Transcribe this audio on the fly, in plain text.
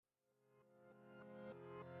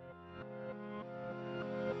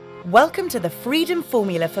Welcome to the Freedom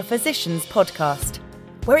Formula for Physicians podcast,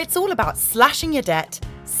 where it's all about slashing your debt,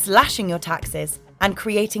 slashing your taxes, and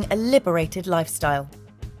creating a liberated lifestyle.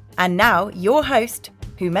 And now, your host,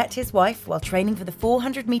 who met his wife while training for the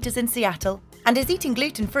 400 meters in Seattle and is eating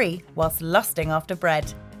gluten-free whilst lusting after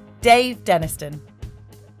bread, Dave Denniston.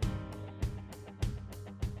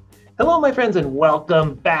 Hello, my friends, and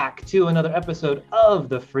welcome back to another episode of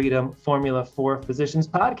the Freedom Formula for Physicians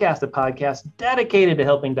podcast, a podcast dedicated to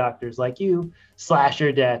helping doctors like you slash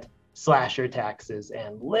your debt, slash your taxes,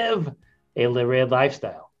 and live a liberated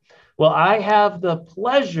lifestyle. Well, I have the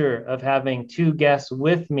pleasure of having two guests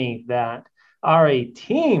with me that are a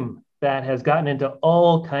team that has gotten into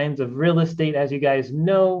all kinds of real estate. As you guys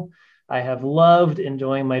know, I have loved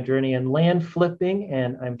enjoying my journey in land flipping,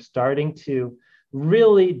 and I'm starting to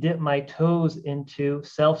really dip my toes into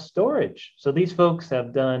self-storage. So these folks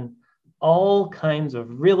have done all kinds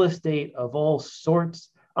of real estate of all sorts,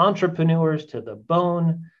 entrepreneurs to the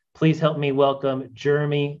bone. Please help me welcome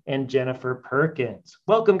Jeremy and Jennifer Perkins.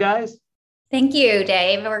 Welcome, guys. Thank you,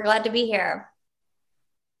 Dave. We're glad to be here.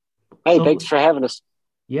 Hey, thanks for having us.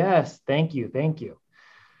 Yes, thank you. Thank you.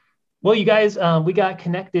 Well, you guys, we got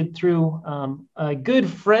connected through a good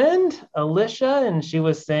friend, Alicia, and she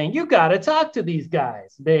was saying, you got to talk to these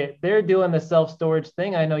guys. They're doing the self-storage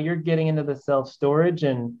thing. I know you're getting into the self-storage,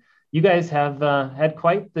 and you guys have had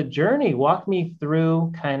quite the journey. Walk me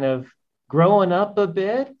through kind of growing up a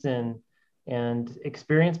bit and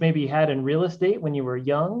experience maybe you had in real estate when you were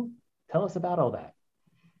young. Tell us about all that.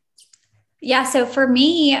 Yeah, so for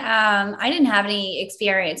me, I didn't have any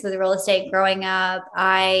experience with real estate growing up.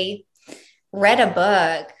 I read a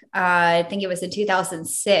book, I think it was in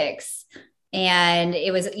 2006, and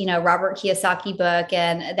it was, Robert Kiyosaki book.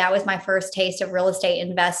 And that was my first taste of real estate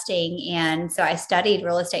investing. And so I studied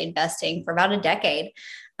real estate investing for about a decade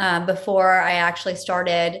before I actually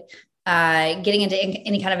started getting into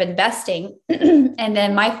any kind of investing. And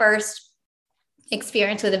then my first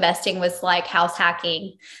experience with investing was like house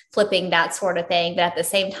hacking, flipping, that sort of thing. But at the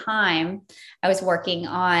same time, I was working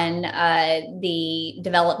on the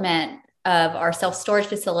development of our self-storage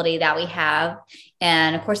facility that we have.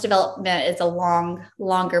 And of course, development is a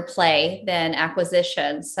longer play than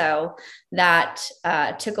acquisition. So that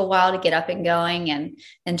took a while to get up and going.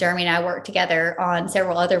 And Jeremy and I worked together on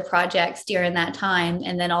several other projects during that time.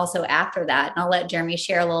 And then also after that, and I'll let Jeremy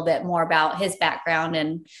share a little bit more about his background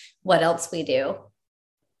and what else we do.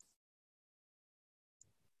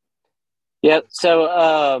 Yeah.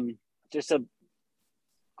 So just a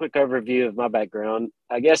quick overview of my background.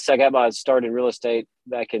 I guess I got my start in real estate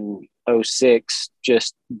back in 2006,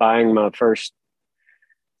 just buying my first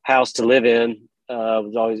house to live in.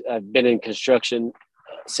 I've been in construction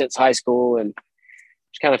since high school and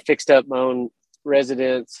just kind of fixed up my own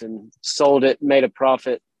residence and sold it, made a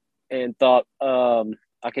profit, and thought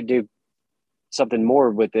I could do something more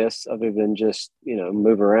with this other than just,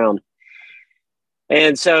 move around.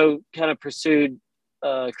 And so kind of pursued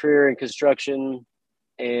a career in construction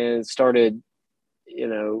and started,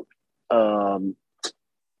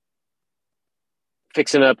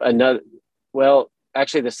 fixing up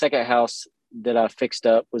actually the second house that I fixed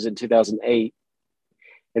up was in 2008.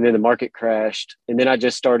 And then the market crashed. And then I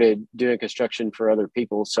just started doing construction for other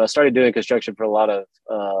people. So I started doing construction for a lot of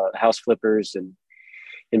house flippers and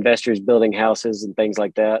investors building houses and things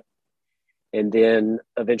like that. And then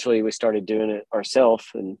eventually we started doing it ourselves.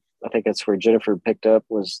 And I think that's where Jennifer picked up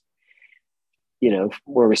was,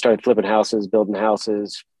 where we started flipping houses, building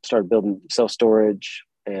houses, started building self-storage.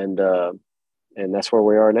 And that's where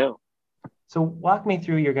we are now. So walk me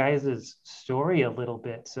through your guys' story a little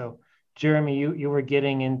bit. So Jeremy, you were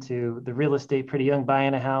getting into the real estate pretty young,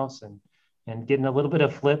 buying a house and getting a little bit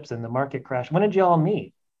of flips and the market crash. When did you all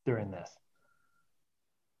meet during this?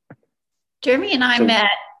 Jeremy and I met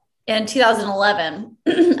in 2011.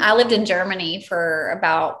 I lived in Germany for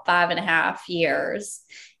about 5.5 years.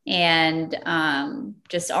 And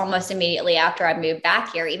just almost immediately after I moved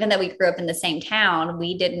back here, even though we grew up in the same town,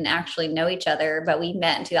 we didn't actually know each other, but we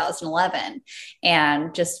met in 2011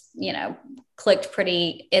 and just, clicked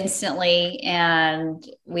pretty instantly. And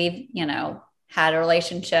we've, had a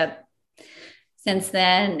relationship since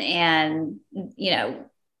then. And,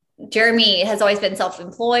 Jeremy has always been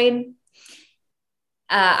self-employed.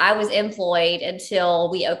 I was employed until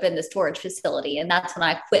we opened the storage facility. And that's when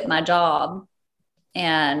I quit my job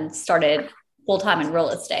and started full-time in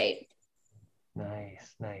real estate.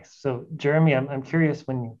 Nice. So Jeremy, I'm curious,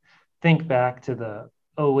 when you think back to the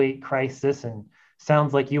 2008 crisis, and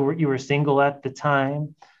sounds like you were single at the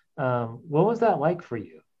time. What was that like for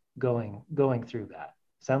you going through that?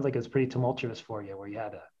 Sounds like it was pretty tumultuous for you, where you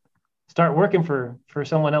had to start working for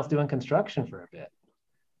someone else doing construction for a bit?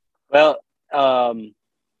 Well,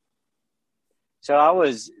 so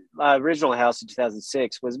my original house in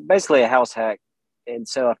 2006 was basically a house hack. And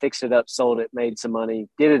so I fixed it up, sold it, made some money,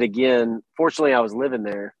 did it again. Fortunately, I was living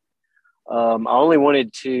there. I only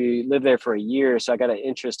wanted to live there for a year. So I got an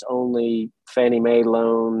interest only Fannie Mae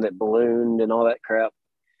loan that ballooned and all that crap.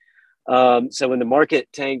 So when the market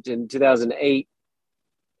tanked in 2008,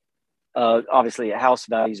 obviously house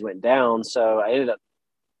values went down. So I ended up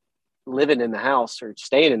living in the house or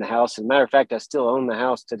staying in the house. As a matter of fact, I still own the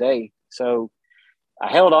house today. So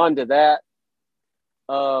I held on to that.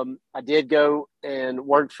 I did go and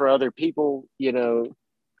work for other people.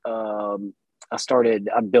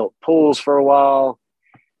 I built pools for a while.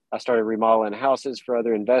 I started remodeling houses for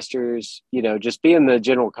other investors, just being the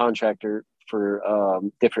general contractor for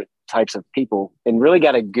different types of people, and really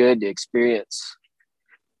got a good experience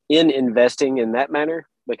in investing in that manner,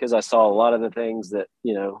 because I saw a lot of the things that,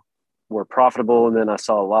 were profitable. And then I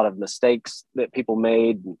saw a lot of mistakes that people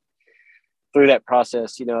made. And through that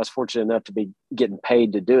process, I was fortunate enough to be getting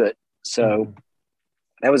paid to do it. So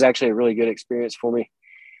that was actually a really good experience for me.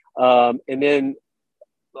 And then,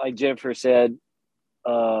 like Jennifer said,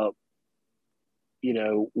 once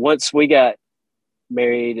we got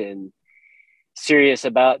married and serious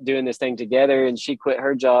about doing this thing together, and she quit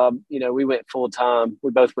her job, we went full time.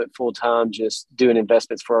 We both went full time, just doing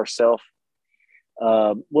investments for ourselves.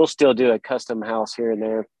 We'll still do a custom house here and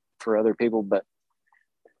there for other people, but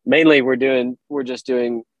mainly we're just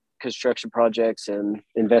doing construction projects and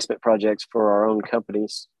investment projects for our own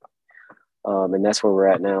companies. And that's where we're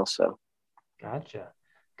at now. So. Gotcha.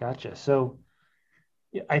 So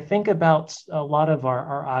I think about a lot of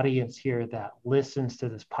our audience here that listens to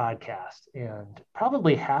this podcast, and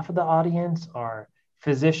probably half of the audience are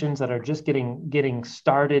physicians that are just getting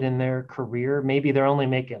started in their career. Maybe they're only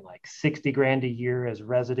making like 60 grand a year as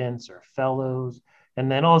residents or fellows. And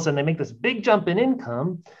then all of a sudden they make this big jump in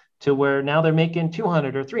income to where now they're making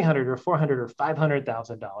 200 or 300 or 400 or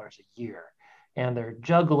 $500,000 a year. And they're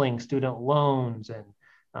juggling student loans and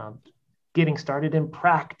getting started in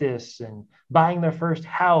practice and buying their first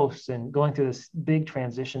house and going through this big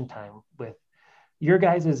transition time. With your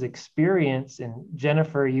guys' experience, and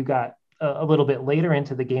Jennifer, you got a little bit later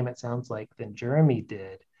into the game, it sounds like, than Jeremy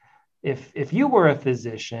did. If you were a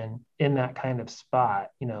physician in that kind of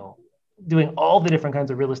spot, doing all the different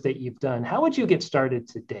kinds of real estate you've done, how would you get started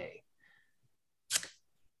today?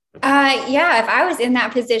 If I was in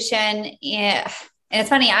that position, yeah. And it's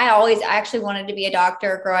funny, I actually wanted to be a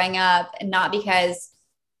doctor growing up, and not because,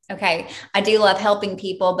 I do love helping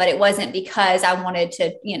people, but it wasn't because I wanted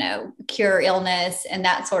to, cure illness and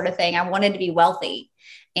that sort of thing. I wanted to be wealthy.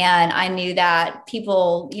 And I knew that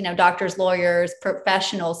people, doctors, lawyers,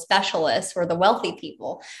 professionals, specialists were the wealthy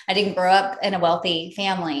people. I didn't grow up in a wealthy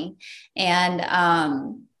family. And,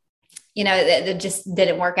 that just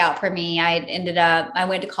didn't work out for me. I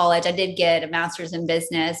went to college. I did get a master's in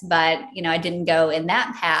business, but, I didn't go in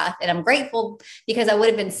that path. And I'm grateful, because I would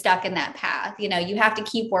have been stuck in that path. You have to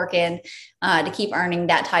keep working to keep earning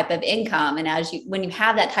that type of income. And when you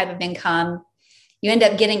have that type of income, you end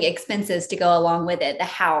up getting expenses to go along with it, the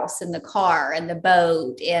house and the car and the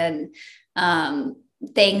boat and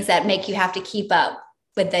things that make you have to keep up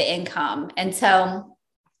with the income. And so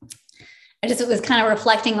I just was kind of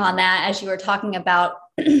reflecting on that as you were talking about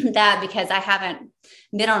that, because I haven't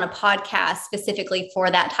been on a podcast specifically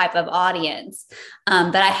for that type of audience.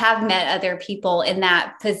 But I have met other people in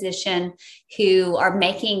that position who are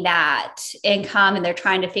making that income, and they're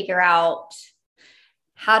trying to figure out,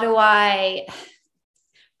 how do I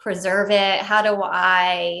preserve it? How do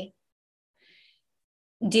I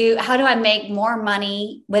make more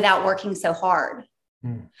money without working so hard?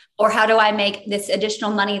 Or how do I make this additional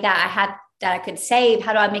money that I could save?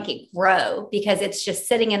 How do I make it grow? Because it's just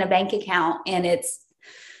sitting in a bank account and it's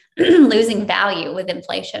losing value with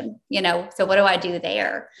inflation, so what do I do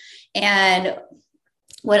there? And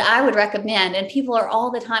what I would recommend, and people are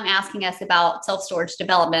all the time asking us about self-storage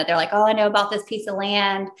development. They're like, oh, I know about this piece of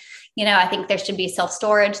land. I think there should be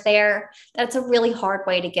self-storage there. That's a really hard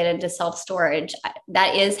way to get into self-storage.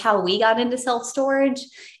 That is how we got into self-storage.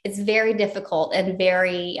 It's very difficult and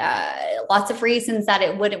very, lots of reasons that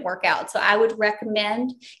it wouldn't work out. So I would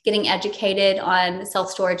recommend getting educated on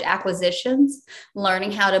self-storage acquisitions,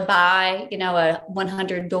 learning how to buy, a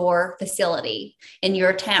 100-door facility in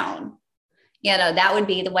your town. That would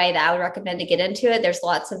be the way that I would recommend to get into it. There's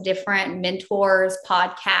lots of different mentors,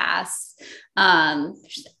 podcasts.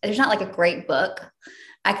 There's not like a great book,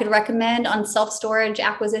 I could recommend on self-storage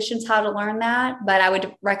acquisitions how to learn that, but I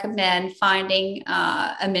would recommend finding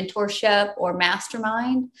a mentorship or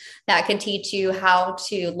mastermind that could teach you how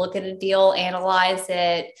to look at a deal, analyze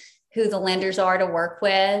it, who the lenders are to work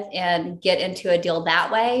with, and get into a deal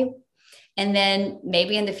that way. And then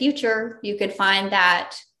maybe in the future, you could find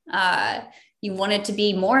that you wanted to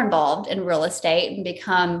be more involved in real estate and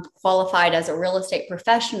become qualified as a real estate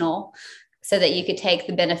professional so that you could take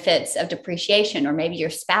the benefits of depreciation, or maybe your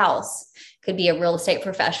spouse could be a real estate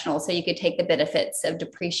professional, so you could take the benefits of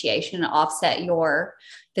depreciation and offset your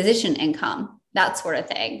physician income, that sort of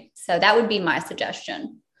thing. So that would be my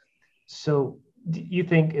suggestion. So you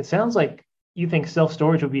think, it sounds like you think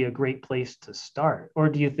self-storage would be a great place to start, or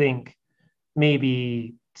do you think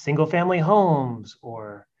maybe single family homes,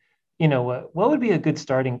 or what would be a good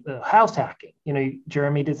starting house hacking?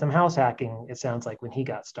 Jeremy did some house hacking, it sounds like, when he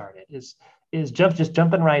got started. Is just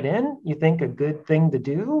jumping right in, you think, a good thing to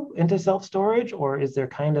do into self-storage, or is there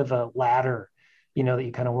kind of a ladder, that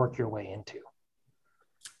you kind of work your way into?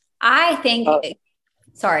 I think,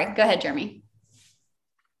 sorry, go ahead, Jeremy.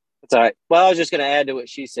 That's all right. Well, I was just going to add to what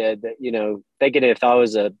she said that, thinking if I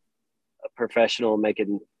was a professional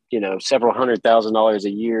making, several $100,000 a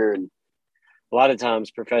year, and a lot of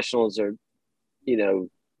times professionals are,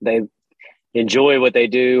 they enjoy what they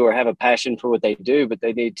do or have a passion for what they do, but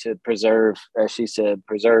they need to preserve, as she said,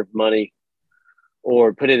 preserve money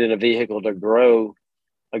or put it in a vehicle to grow.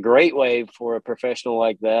 A great way for a professional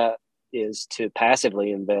like that is to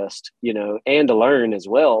passively invest, and to learn as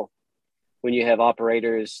well. When you have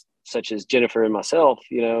operators such as Jennifer and myself,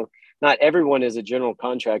 not everyone is a general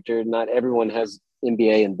contractor. Not everyone has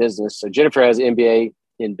MBA in business. So Jennifer has MBA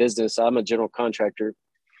in business. I'm a general contractor,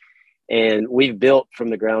 and we've built from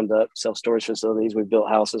the ground up self-storage facilities. We've built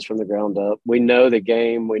houses from the ground up. We know the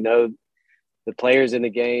game. We know the players in the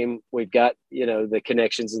game. We've got, the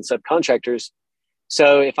connections and subcontractors.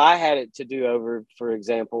 So if I had it to do over, for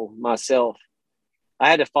example, myself, I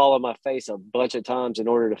had to fall on my face a bunch of times in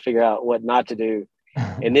order to figure out what not to do,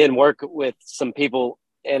 and then work with some people.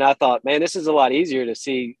 And I thought, man, this is a lot easier to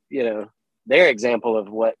see, their example of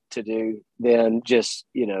what to do than just,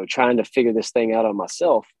 trying to figure this thing out on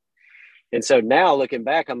myself. And so now looking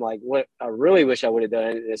back, I'm like, what I really wish I would have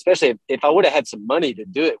done, especially if I would have had some money to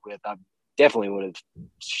do it with, I definitely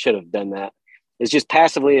should have done that, is just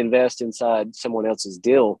passively invest inside someone else's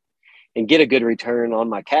deal and get a good return on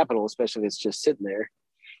my capital, especially if it's just sitting there,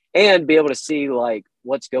 and be able to see like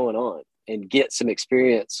what's going on and get some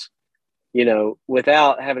experience,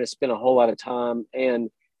 without having to spend a whole lot of time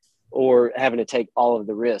or having to take all of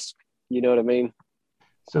the risk. You know what I mean?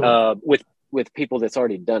 So with people that's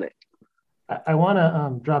already done it. I want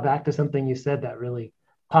to draw back to something you said that really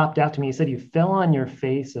popped out to me. You said you fell on your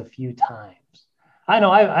face a few times. I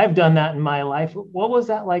know I've done that in my life. What was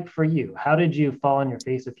that like for you? How did you fall on your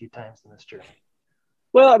face a few times in this journey?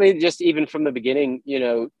 Well, I mean, just even from the beginning,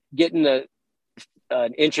 getting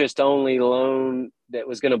an interest-only loan that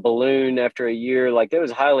was going to balloon after a year, like that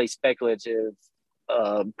was a highly speculative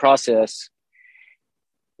process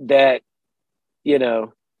that,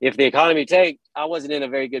 if the economy tanked, I wasn't in a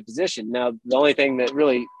very good position. Now, the only thing that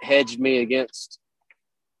really hedged me against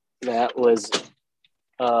that was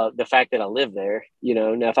the fact that I lived there.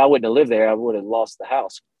 Now if I wouldn't have lived there, I would have lost the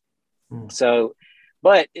house. So,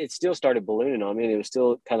 but it still started ballooning on me, and it was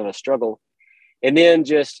still kind of a struggle. And then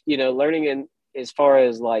just, learning in as far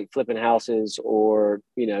as like flipping houses, or,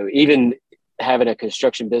 even having a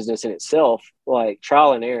construction business in itself, like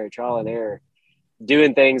trial and error,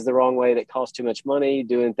 doing things the wrong way that cost too much money,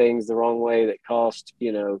 doing things the wrong way that cost,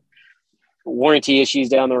 warranty issues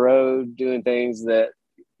down the road, doing things that,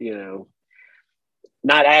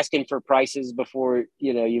 not asking for prices before,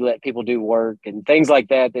 you let people do work, and things like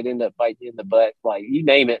that end up biting you in the butt. Like, you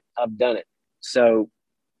name it, I've done it. So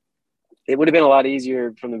it would have been a lot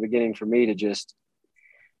easier from the beginning for me to just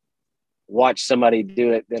watch somebody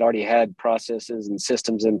do it that already had processes and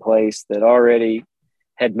systems in place, that already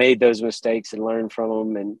had made those mistakes and learned from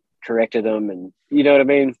them and corrected them. And you know what I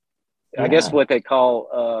mean? Yeah. I guess what they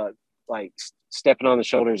call like stepping on the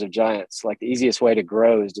shoulders of giants. Like, the easiest way to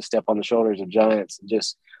grow is to step on the shoulders of giants and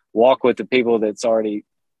just walk with the people that's already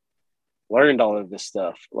learned all of this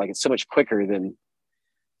stuff. Like, it's so much quicker than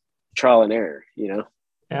trial and error,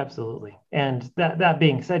 Absolutely. And that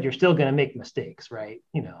being said, you're still going to make mistakes, right?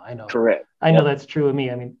 I know. Correct. I know that's true of me.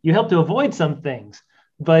 I mean, you help to avoid some things,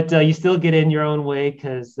 but you still get in your own way,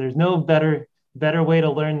 because there's no better way to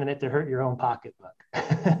learn than it to hurt your own pocketbook.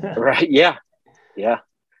 Right. Yeah. Yeah.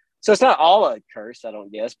 So it's not all a curse, I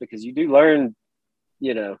don't guess, because you do learn,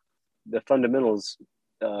 the fundamentals,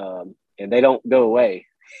 and they don't go away.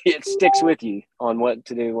 it sticks with you on what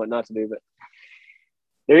to do and what not to do. But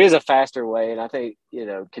there is a faster way. And I think,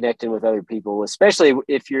 connecting with other people, especially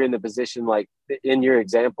if you're in the position, like in your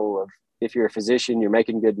example of, if you're a physician, you're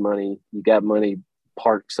making good money, you got money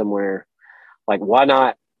parked somewhere, like, why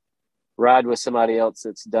not ride with somebody else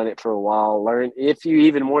that's done it for a while, learn, if you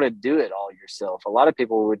even want to do it all yourself. A lot of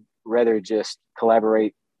people would rather just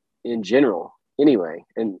collaborate in general anyway,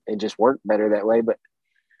 and just work better that way. But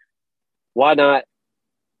why not,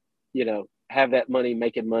 have that money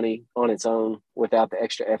making money on its own without the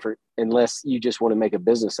extra effort, unless you just want to make a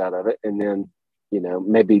business out of it. And then,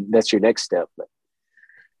 maybe that's your next step. But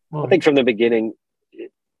I think from the beginning,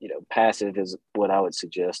 passive is what I would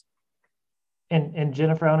suggest. And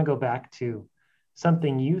Jennifer, I want to go back to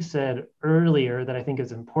something you said earlier that I think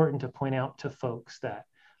is important to point out to folks that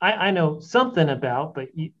I know something about, but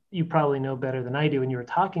you probably know better than I do. And you were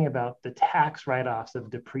talking about the tax write-offs of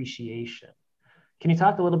depreciation. Can you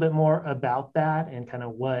talk a little bit more about that and kind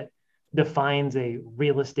of what defines a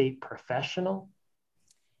real estate professional?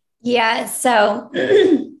 Yeah. So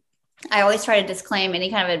I always try to disclaim any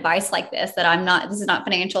kind of advice like this, that this is not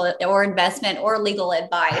financial or investment or legal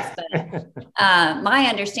advice. But my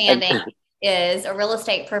understanding is a real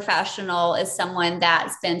estate professional is someone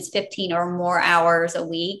that spends 15 or more hours a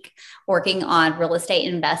week working on real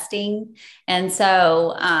estate investing. And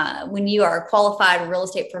so when you are a qualified real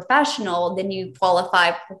estate professional, then you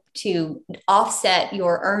qualify to offset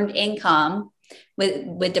your earned income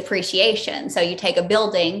with depreciation. So you take a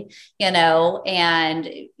building, and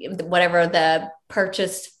whatever the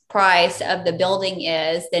purchase price of the building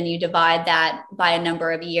is, then you divide that by a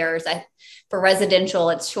number of years. For residential,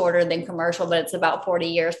 it's shorter than commercial, but it's about 40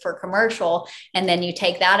 years for commercial. And then you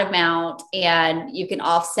take that amount and you can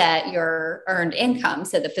offset your earned income.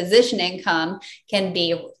 So the physician income can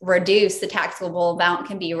be reduced. The taxable amount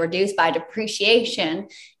can be reduced by depreciation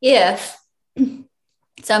if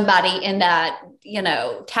somebody in that,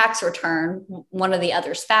 tax return, one of the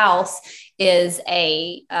other spouse is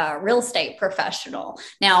a real estate professional.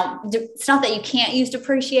 Now, it's not that you can't use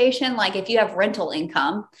depreciation. Like if you have rental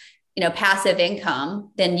income, passive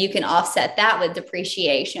income, then you can offset that with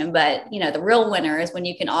depreciation. But, the real winner is when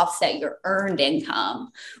you can offset your earned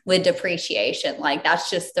income with depreciation. Like that's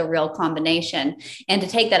just the real combination. And to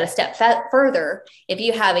take that a step further, if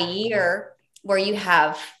you have a year where you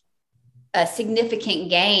have a significant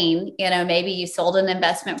gain, maybe you sold an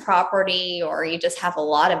investment property or you just have a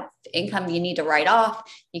lot of income you need to write off,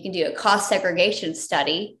 you can do a cost segregation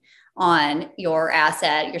study on your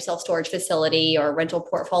asset, your self-storage facility or rental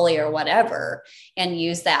portfolio or whatever, and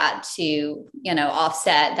use that to,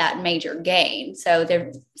 offset that major gain. So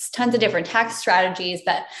there's tons of different tax strategies,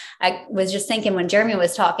 but I was just thinking when Jeremy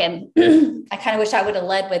was talking, I kind of wish I would have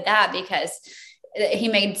led with that, because he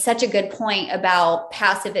made such a good point about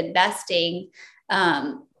passive investing.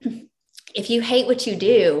 If you hate what you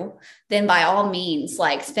do, then by all means,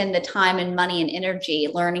 like spend the time and money and energy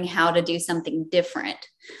learning how to do something different.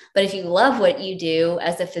 But if you love what you do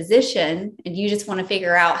as a physician and you just want to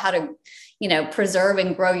figure out how to, preserve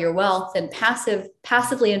and grow your wealth, then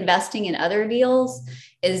passively investing in other deals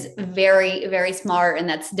is very, very smart. And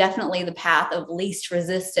that's definitely the path of least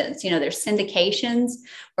resistance. There's syndications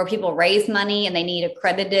where people raise money and they need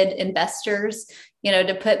accredited investors,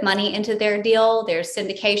 to put money into their deal. There's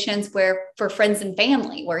syndications where for friends and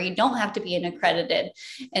family, where you don't have to be an accredited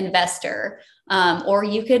investor. Or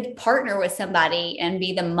you could partner with somebody and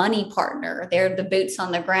be the money partner. They're the boots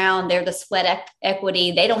on the ground. They're the sweat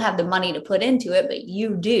equity. They don't have the money to put into it, but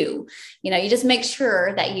you do. You just make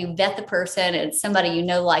sure that you vet the person and somebody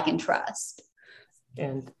like, and trust.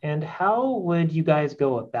 And how would you guys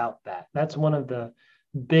go about that? That's one of the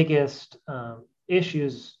biggest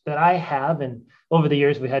issues that I have. And over the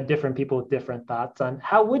years, we had different people with different thoughts on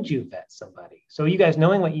how would you vet somebody? So you guys,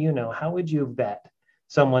 knowing what you know, how would you vet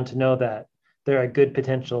someone to know that they're a good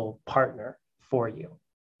potential partner for you?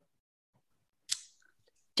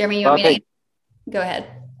 Jeremy, you want me to go ahead?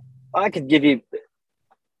 I could give you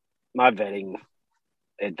my vetting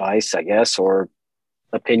advice, I guess, or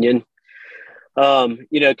opinion.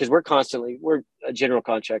 Because we're a general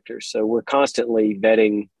contractor, so we're constantly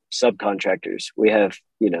vetting subcontractors. We have,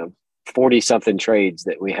 40 something trades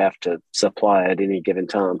that we have to supply at any given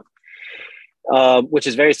time. Which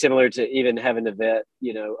is very similar to even having to vet,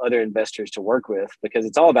 other investors to work with, because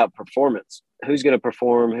it's all about performance. Who's going to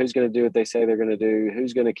perform? Who's going to do what they say they're going to do?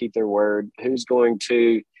 Who's going to keep their word? Who's going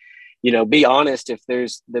to, be honest if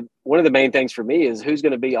there's one of the main things for me is who's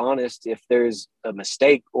going to be honest if there's a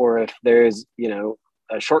mistake or if there's,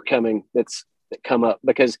 a shortcoming that come up,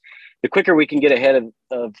 because the quicker we can get ahead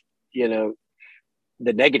of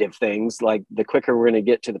the negative things, like the quicker we're going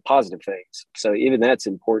to get to the positive things. So even that's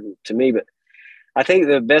important to me. But I think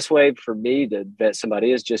the best way for me to vet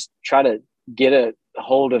somebody is just try to get a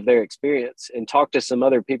hold of their experience and talk to some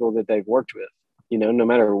other people that they've worked with, no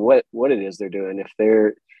matter what it is they're doing. If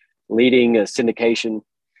they're leading a syndication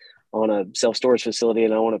on a self-storage facility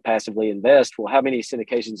and I want to passively invest, well, how many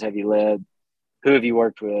syndications have you led? Who have you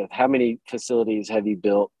worked with? How many facilities have you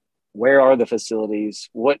built? Where are the facilities?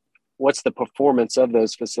 What's the performance of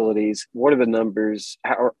those facilities? What are the numbers?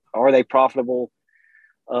 How are they profitable?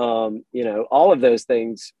 All of those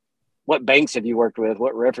things. What banks have you worked with?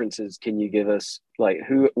 What references can you give us? Like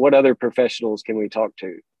what other professionals can we talk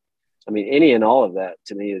to? I mean, any and all of that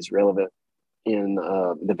to me is relevant in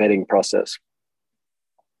the vetting process.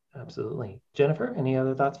 Absolutely. Jennifer, any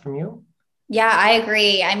other thoughts from you? Yeah, I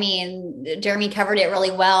agree. I mean, Jeremy covered it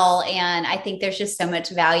really well. And I think there's just so much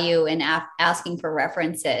value in asking for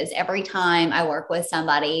references. Every time I work with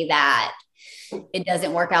somebody that it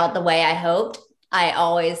doesn't work out the way I hoped, I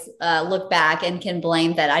always look back and can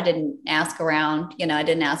blame that I didn't ask around. I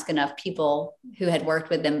didn't ask enough people who had worked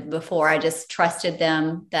with them before. I just trusted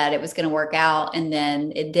them that it was going to work out, and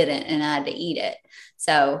then it didn't, and I had to eat it.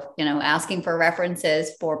 So, asking for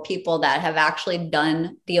references for people that have actually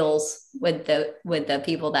done deals with the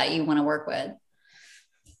people that you want to work with.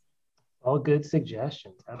 All good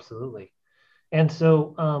suggestions. Absolutely. And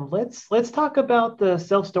so let's talk about the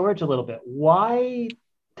self-storage a little bit. Why?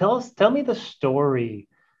 Tell me the story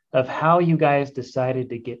of how you guys decided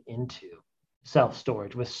to get into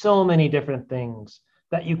self-storage with so many different things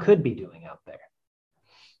that you could be doing out there.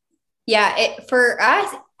 Yeah, for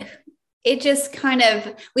us, it just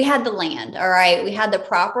we had the land, all right. We had the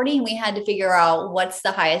property, and we had to figure out what's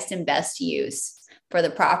the highest and best use for the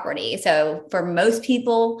property. So for most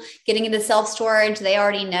people getting into self-storage, they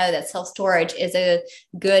already know that self-storage is a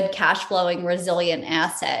good cash flowing, resilient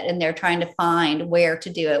asset. And they're trying to find where to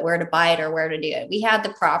do it, where to buy it, or where to do it. We had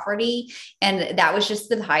the property, and that was just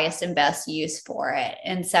the highest and best use for it.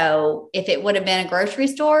 And so if it would have been a grocery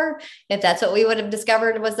store, if that's what we would have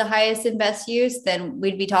discovered was the highest and best use, then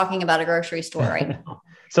we'd be talking about a grocery store right now.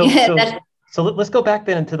 So let's go back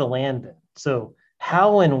then into the land then. So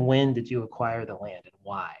how and when did you acquire the land, and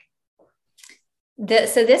why?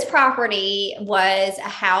 So this property was a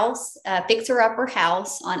house, a fixer-upper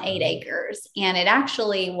house on 8 acres. And it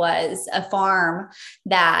actually was a farm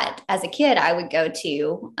that as a kid I would go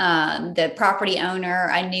to. The property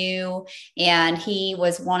owner I knew, and he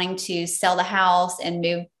was wanting to sell the house and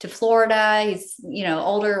move to Florida. He's,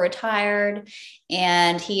 older, retired,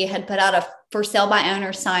 and he had put out a for sale by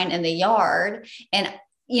owner sign in the yard. And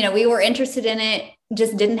we were interested in it,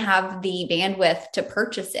 just didn't have the bandwidth to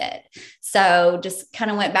purchase it. So just kind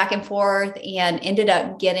of went back and forth and ended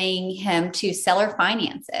up getting him to seller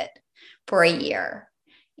finance it for a year.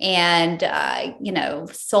 And,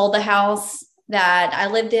 sold the house that I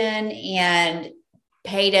lived in and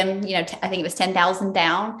paid him, I think it was 10,000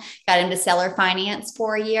 down, got him to seller finance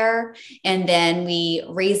for a year. And then we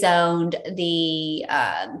rezoned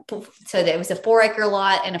so that it was a 4-acre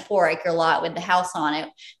lot and a 4-acre lot with the house on it.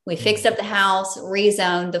 We fixed up the house,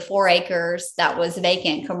 rezoned the 4 acres that was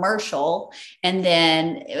vacant commercial. And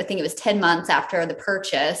then I think it was 10 months after the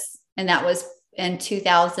purchase. And that was in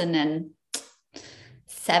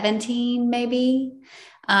 2017, maybe.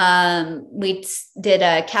 We did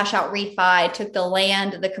a cash out refi, took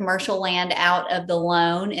the commercial land out of the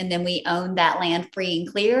loan, and then we owned that land free and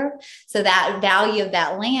clear. So that value of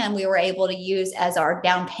that land, we were able to use as our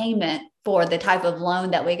down payment for the type of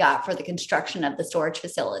loan that we got for the construction of the storage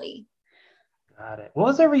facility. Got it. What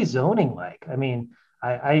was the rezoning like? I mean,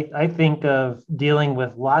 I think of dealing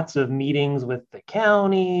with lots of meetings with the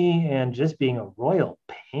county and just being a royal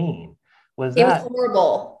pain. It was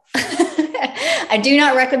horrible. I do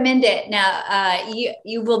not recommend it. Now,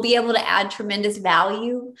 you will be able to add tremendous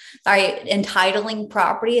value by entitling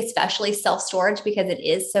property, especially self-storage, because it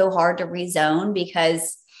is so hard to rezone,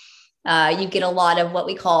 because you get a lot of what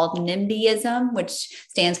we call NIMBYism, which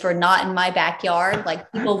stands for not in my backyard.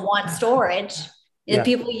 Like, people want storage. Yeah.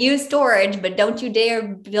 People use storage, but don't you dare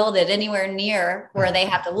build it anywhere near where they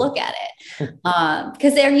have to look at it,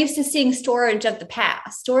 because they're used to seeing storage of the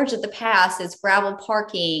past. Storage of the past is gravel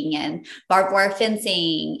parking and barbed wire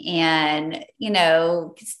fencing and,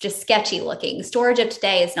 it's just sketchy looking. Storage of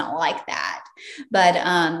today is not like that. But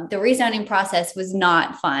the rezoning process was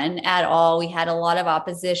not fun at all. We had a lot of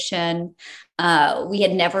opposition. We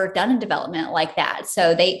had never done a development like that.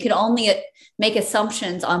 So they could only make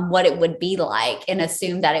assumptions on what it would be like and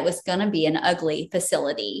assume that it was going to be an ugly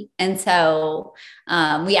facility. And so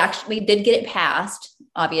we did get it passed.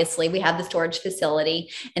 obviously we have the storage facility.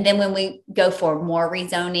 And then when we go for more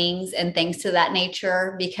rezonings and things to that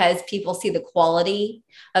nature, because people see the quality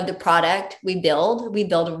of the product we build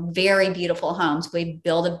very beautiful homes. We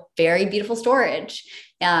build a very beautiful storage.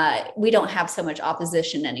 We don't have so much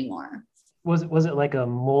opposition anymore. Was it like a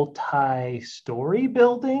multi-story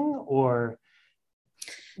building, or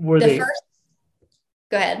were they?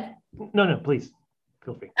 Go ahead. No, please.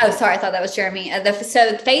 Feel free. Oh, sorry. I thought that was Jeremy.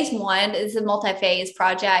 So phase one is a multi-phase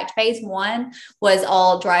project. Phase one was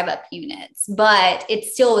all drive-up units, but it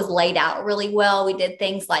still was laid out really well. We did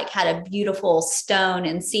things like had a beautiful stone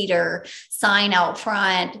and cedar sign out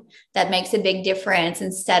front that makes a big difference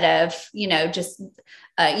instead of, just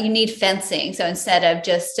you need fencing. So instead of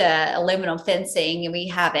just aluminum fencing, we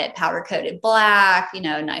have it powder coated black,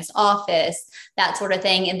 nice office, that sort of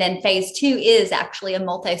thing. And then phase two is actually a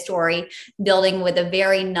multi-story building with a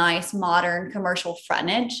very nice modern commercial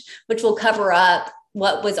frontage, which will cover up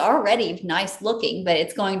what was already nice looking, but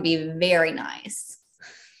it's going to be very nice.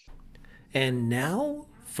 And now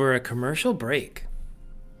for a commercial break.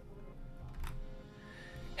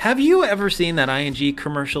 Have you ever seen that ING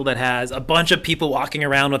commercial that has a bunch of people walking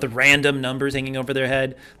around with random numbers hanging over their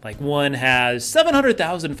head? Like one has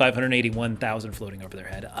 700,000, 581,000 floating over their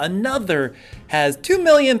head. Another has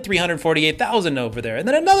 2,348,000 over there. And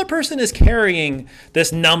then another person is carrying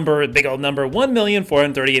this number, big old number,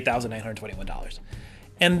 $1,438,921.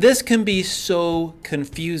 And this can be so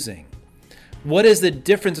confusing. What is the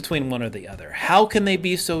difference between one or the other? How can they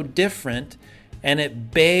be so different? And it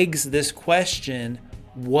begs this question: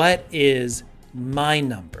 what is my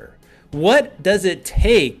number? What does it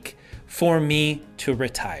take for me to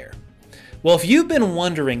retire? Well, if you've been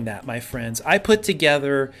wondering that, my friends, I put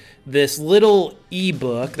together this little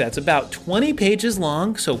ebook that's about 20 pages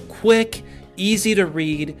long, so quick, easy to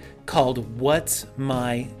read, called What's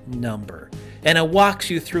My Number? And it walks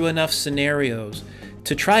you through enough scenarios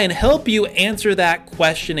to try and help you answer that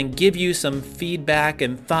question and give you some feedback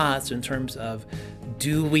and thoughts in terms of,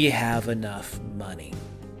 do we have enough money?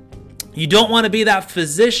 You don't want to be that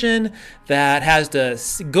physician that has to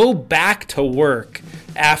go back to work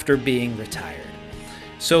after being retired.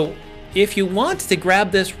 So if you want to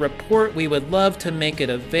grab this report, we would love to make it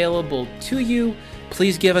available to you.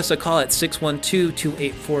 Please give us a call at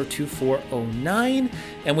 612-284-2409,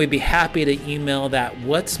 and we'd be happy to email that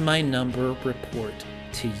What's My Number report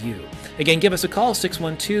to you. Again, give us a call,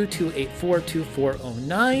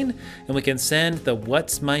 612-284-2409, and we can send the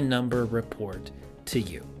What's My Number report to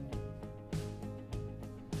you.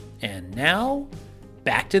 And now,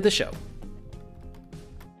 back to the show.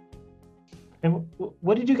 And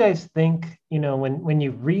what did you guys think, when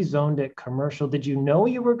you rezoned it commercial? Did you know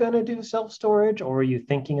you were going to do self-storage, or were you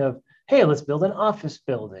thinking of, hey, let's build an office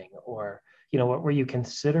building? Or, what were you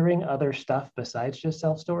considering other stuff besides just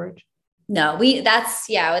self-storage? No,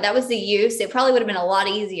 that was the use. It probably would have been a lot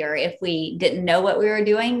easier if we didn't know what we were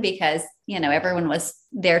doing, because, everyone was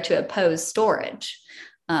there to oppose storage.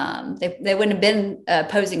 They wouldn't have been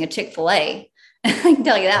opposing a Chick-fil-A. I can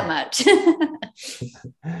tell you that much.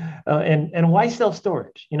 And why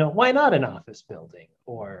self-storage? Why not an office building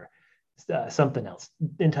or something else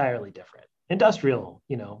entirely different? Industrial,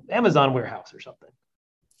 Amazon warehouse or something.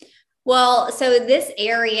 Well, so this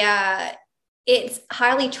area, it's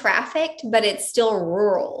highly trafficked, but it's still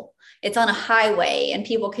rural. It's on a highway, and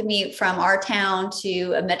people commute from our town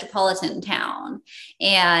to a metropolitan town.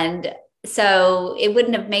 And so it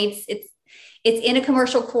wouldn't have made it's in a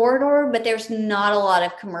commercial corridor, but there's not a lot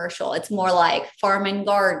of commercial. It's more like farm and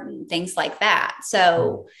garden, things like that.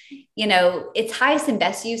 So, its highest and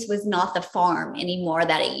best use was not the farm anymore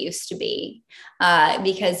that it used to be,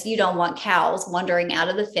 because you don't want cows wandering out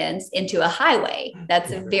of the fence into a highway.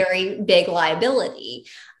 That's a very big liability.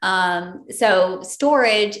 So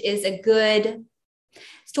storage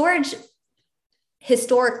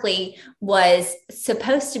historically was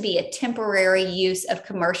supposed to be a temporary use of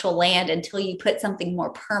commercial land until you put something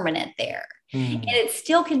more permanent there. And it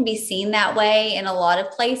still can be seen that way in a lot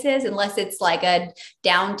of places, unless it's like a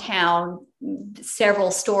downtown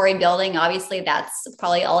several story building. Obviously, that's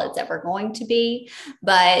probably all it's ever going to be.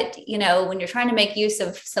 But, when you're trying to make use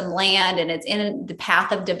of some land and it's in the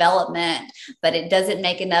path of development, but it doesn't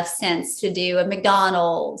make enough sense to do a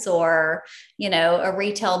McDonald's or, a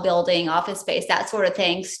retail building, office space, that sort of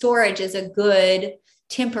thing, storage is a good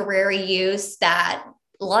temporary use that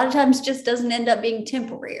a lot of times just doesn't end up being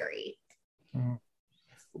temporary.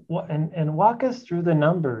 Well, and walk us through the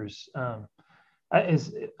numbers. I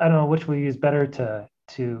don't know which we use better to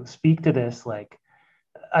speak to this. Like,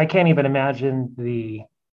 I can't even imagine the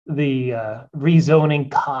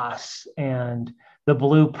rezoning costs and the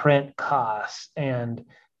blueprint costs and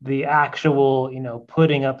the actual,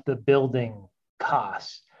 putting up the building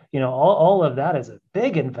costs, all of that is a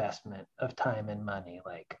big investment of time and money.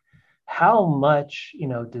 Like, how much,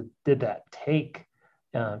 did that take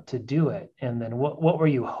to do it? And then what were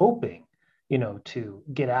you hoping, to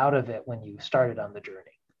get out of it when you started on the journey?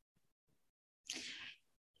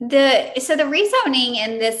 So the rezoning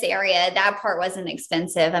in this area, that part wasn't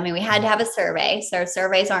expensive. I mean, we had to have a survey. So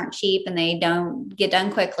surveys aren't cheap and they don't get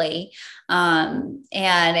done quickly. And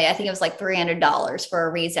I think it was like $300 for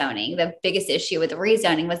a rezoning. The biggest issue with the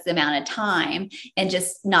rezoning was the amount of time and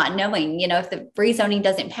just not knowing, if the rezoning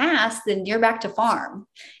doesn't pass, then you're back to farm.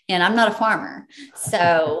 And I'm not a farmer.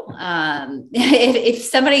 So if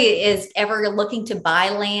somebody is ever looking to buy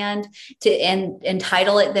land and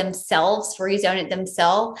entitle it themselves, rezone it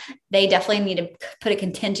themselves, they definitely need to put a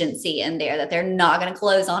contingency in there that they're not going to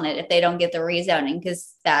close on it if they don't get the rezoning,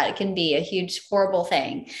 because that can be a huge, horrible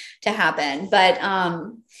thing to happen. But,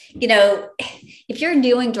 if you're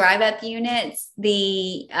doing drive up units,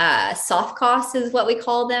 the soft costs is what we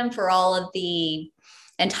call them for all of the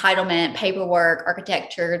entitlement, paperwork,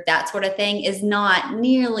 architecture, that sort of thing is not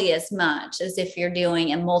nearly as much as if you're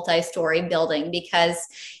doing a multi-story building, because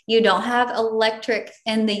you don't have electric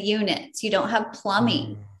in the units. You don't have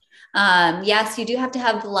plumbing. Yes, you do have to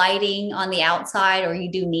have lighting on the outside, or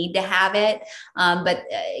you do need to have it. But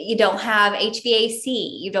you don't have HVAC,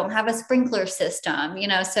 you don't have a sprinkler system,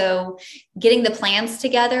 so getting the plans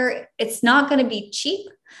together, it's not going to be cheap.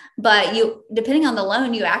 But depending on the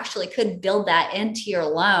loan, you actually could build that into your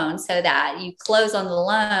loan so that you close on the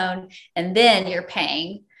loan and then you're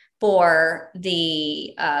paying for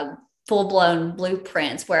the full-blown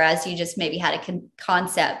blueprints, whereas you just maybe had a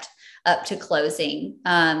concept up to closing.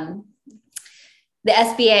 The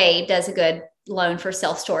SBA does a good loan for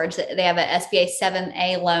self-storage. They have a SBA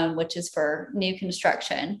 7A loan, which is for new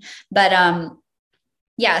construction. But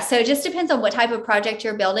so it just depends on what type of project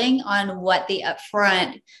you're building, on what the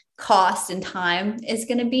upfront cost and time is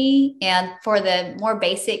going to be. And for the more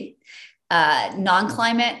basic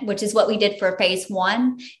non-climate, which is what we did for phase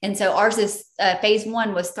one. And so ours is phase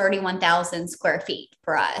one was 31,000 square feet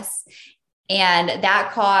for us. And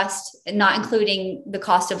that cost, not including the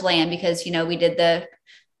cost of land, because,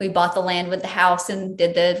 we bought the land with the house and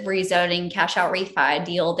did the rezoning cash out refi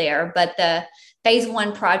deal there. But the phase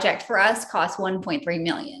one project for us cost 1.3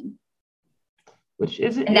 million. Which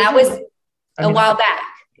is, and that was a while back.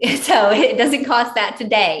 So it doesn't cost that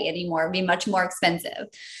today anymore. It'd be much more expensive.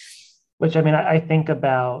 Which, I think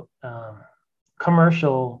about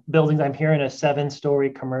commercial buildings. I'm hearing a 7-story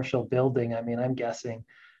commercial building. I'm guessing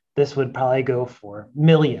this would probably go for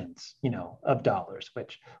millions, of dollars,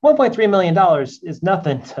 which $1.3 million is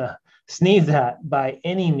nothing to sneeze at by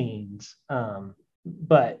any means.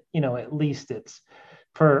 But, at least it's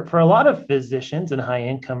for a lot of physicians and high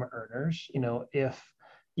income earners, if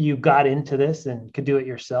you got into this and could do it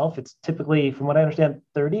yourself, it's typically, from what I understand,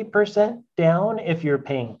 30% down if you're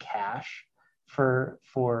paying cash for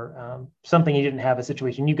something you didn't have a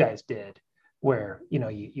situation you guys did where,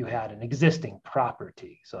 you had an existing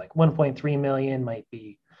property. So like 1.3 million might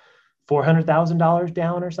be $400,000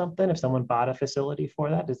 down or something if someone bought a facility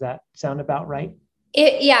for that. Does that sound about right?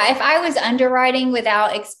 If I was underwriting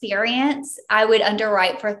without experience, I would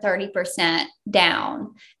underwrite for 30%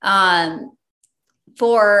 down.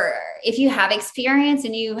 For if you have experience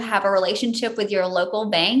and you have a relationship with your local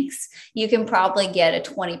banks, you can probably get a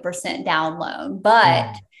 20% down loan.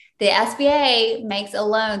 But the SBA makes a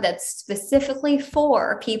loan that's specifically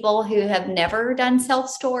for people who have never done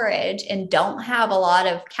self-storage and don't have a lot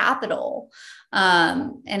of capital.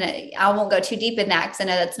 And I won't go too deep in that, because I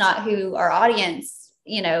know that's not who our audience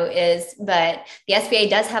is, but the SBA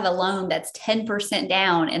does have a loan that's 10%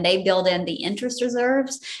 down, and they build in the interest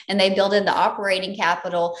reserves and they build in the operating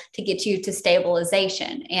capital to get you to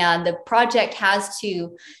stabilization. And the project has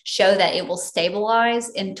to show that it will stabilize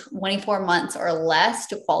in 24 months or less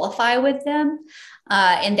to qualify with them.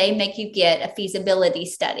 And they make you get a feasibility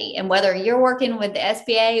study. And whether you're working with the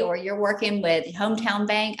SBA or you're working with Hometown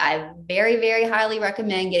Bank, I very, very highly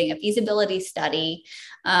recommend getting a feasibility study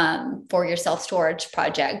for your self-storage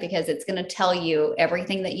project, because it's going to tell you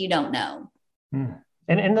everything that you don't know. And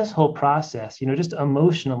in this whole process, just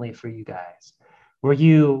emotionally for you guys, were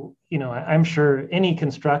you, I'm sure any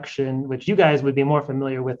construction, which you guys would be more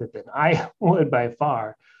familiar with it than I would by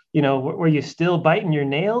far, were you still biting your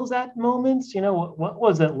nails at moments? What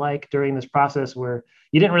was it like during this process where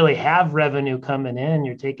you didn't really have revenue coming in?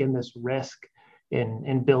 You're taking this risk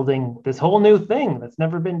in building this whole new thing that's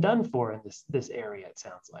never been done for in this area, it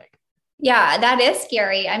sounds like. Yeah, that is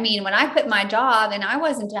scary. I mean, when I quit my job and I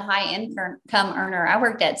wasn't a high income earner, I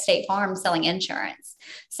worked at State Farm selling insurance.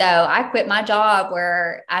 So I quit my job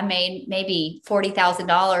where I made maybe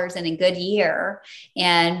 $40,000 in a good year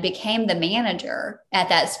and became the manager at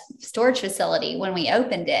that storage facility when we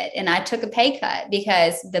opened it. And I took a pay cut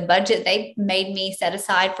because the budget they made me set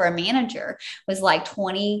aside for a manager was like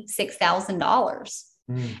 $26,000.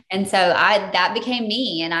 And so that became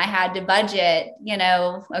me, and I had to budget,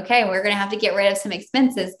 okay, we're going to have to get rid of some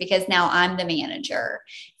expenses because now I'm the manager.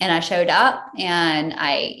 And I showed up and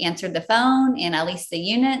I answered the phone and I leased the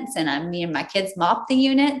units, and me and my kids mopped the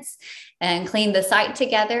units and cleaned the site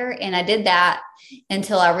together. And I did that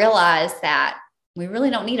until I realized that we really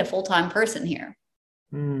don't need a full-time person here.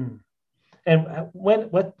 And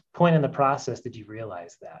what point in the process did you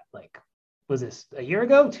realize that? Like, was this a year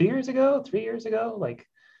ago, 2 years ago, 3 years ago? Like,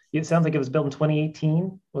 it sounds like it was built in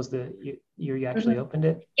 2018 was the year you actually opened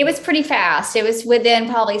it. It was pretty fast. It was within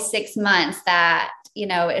probably 6 months that,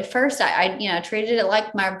 at first I treated it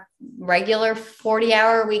like my regular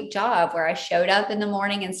 40-hour-a-week job where I showed up in the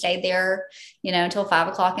morning and stayed there, until 5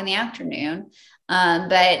 o'clock in the afternoon.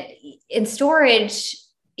 But in storage,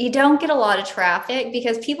 you don't get a lot of traffic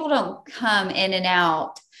because people don't come in and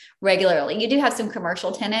out regularly. You do have some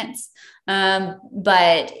commercial tenants,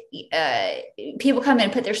 but people come in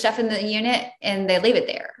and put their stuff in the unit and they leave it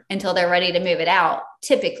there until they're ready to move it out,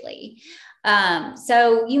 typically.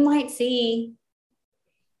 So you might see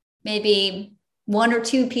maybe 1 or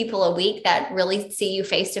 2 people a week that really see you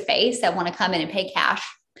face to face that want to come in and pay cash,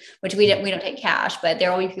 which we don't take cash, but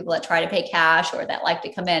there will be people that try to pay cash or that like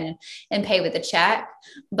to come in and pay with a check.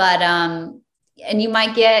 But, and you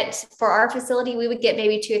might get, for our facility, we would get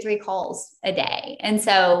maybe 2 or 3 calls a day. And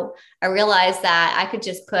so I realized that I could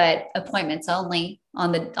just put appointments only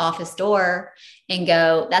on the office door and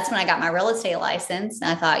go. That's when I got my real estate license. And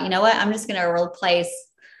I thought, you know what, I'm just going to replace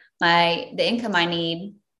the income I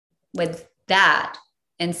need with that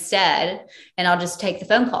instead. And I'll just take the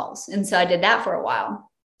phone calls. And so I did that for a while.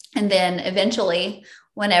 And then eventually,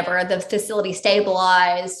 whenever the facility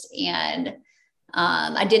stabilized and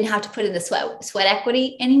I didn't have to put in the sweat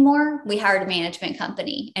equity anymore, we hired a management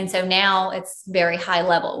company. And so now it's very high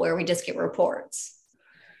level where we just get reports.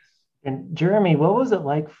 And Jeremy, what was it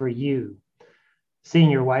like for you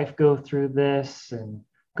seeing your wife go through this and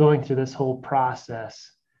going through this whole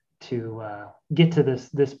process to get to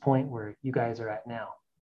this point where you guys are at now?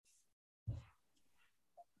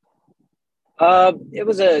 It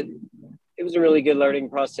was a really good learning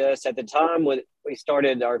process. At the time when we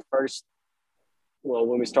started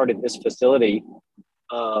when we started this facility,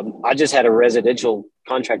 I just had a residential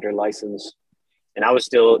contractor license, and I was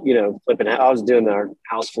still, flipping. I was doing our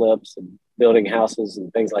house flips and building houses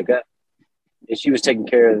and things like that. And she was taking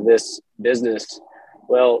care of this business.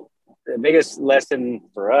 Well, the biggest lesson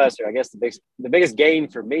for us, or I guess the biggest gain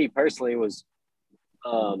for me personally, was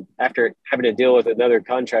after having to deal with another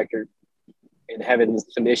contractor and having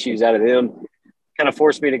some issues out of them, kind of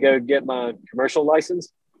forced me to go get my commercial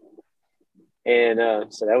license. And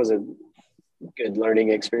so that was a good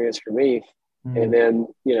learning experience for me. And then,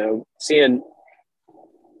 seeing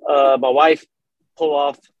my wife pull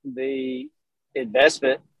off the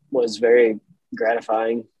investment was very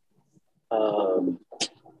gratifying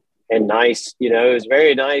and nice. It was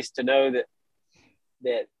very nice to know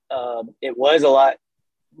that it was a lot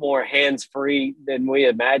more hands-free than we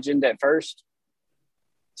imagined at first.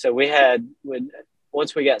 So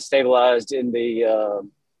once we got stabilized in the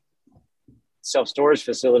self-storage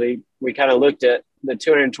facility, we kind of looked at the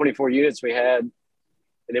 224 units we had, and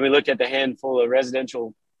then we looked at the handful of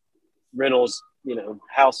residential rentals,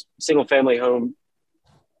 single family home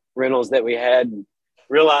rentals that we had, and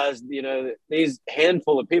realized, that these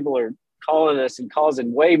handful of people are calling us and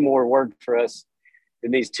causing way more work for us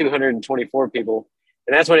than these 224 people.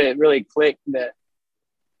 And that's when it really clicked that,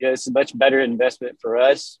 it's a much better investment for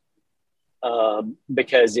us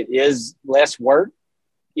because it is less work,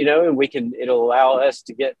 and it'll allow us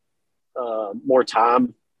to get more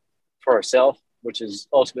time for ourselves, which is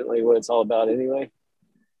ultimately what it's all about anyway.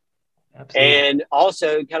 Absolutely. And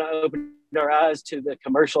also kind of opened our eyes to the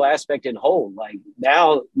commercial aspect in whole. Like,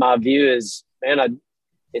 now my view is,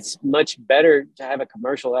 it's much better to have a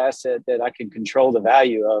commercial asset that I can control the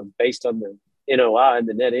value of based on the NOI and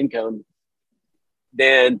the net income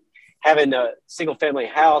than having a single family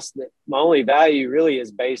house that my only value really is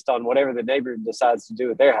based on whatever the neighbor decides to do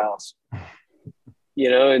with their house.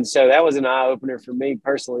 And so that was an eye opener for me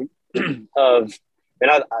personally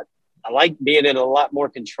I like being in a lot more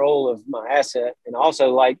control of my asset, and also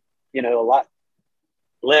like, a lot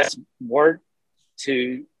less work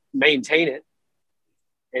to maintain it.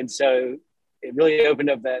 And so it really opened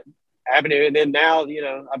up that avenue. And then now,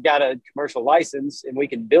 I've got a commercial license and we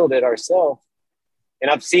can build it ourselves. And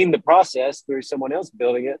I've seen the process through someone else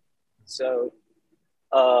building it. So,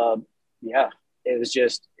 yeah, it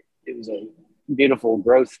was a beautiful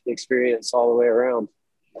growth experience all the way around.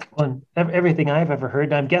 Well, everything I've ever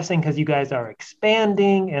heard, I'm guessing because you guys are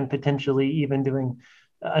expanding and potentially even doing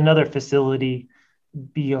another facility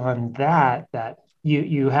beyond that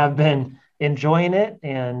you have been enjoying it,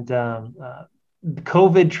 and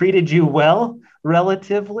COVID treated you well,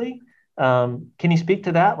 relatively. Can you speak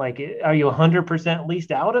to that? Like, are you 100%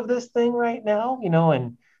 leased out of this thing right now?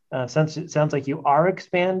 And since it sounds like you are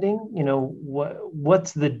expanding,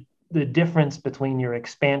 what's the difference between your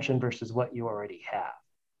expansion versus what you already have?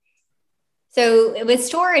 So with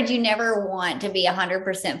storage, you never want to be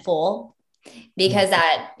 100% full, because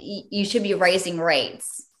that you should be raising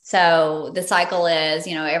rates. So the cycle is,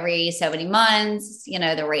 every 70 months,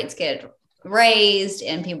 the rates get raised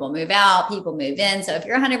and people move out, people move in. So if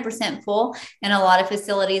you're 100% full, and a lot of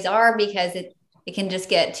facilities are, because it can just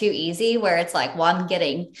get too easy where it's like, well, I'm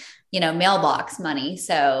getting, mailbox money.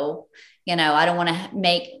 So, I don't want to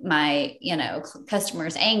make my,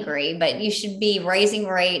 customers angry, but you should be raising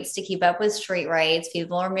rates to keep up with street rates.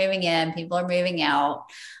 People are moving in, people are moving out.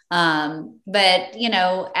 But,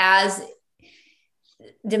 as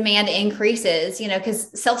demand increases,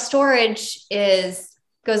 because self-storage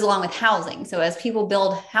goes along with housing. So as people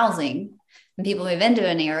build housing and people move into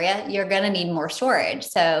an area, you're going to need more storage.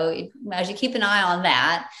 So as you keep an eye on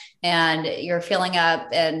that and you're filling up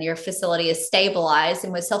and your facility is stabilized,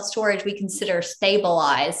 and with self-storage, we consider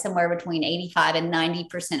stabilized somewhere between 85 and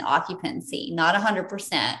 90% occupancy, not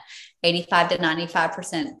 100%, 85 to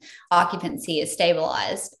 95% occupancy is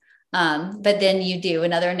stabilized. But then you do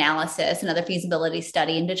another analysis, another feasibility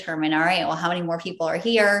study, and determine, all right, well, how many more people are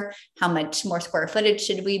here? How much more square footage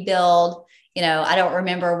should we build? I don't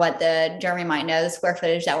remember what Jeremy might know the square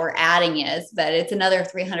footage that we're adding is, but it's another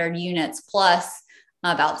 300 units plus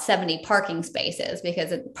about 70 parking spaces,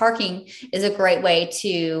 because parking is a great way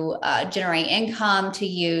to generate income, to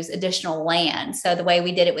use additional land. So the way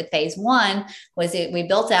we did it with phase one was we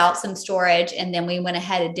built out some storage, and then we went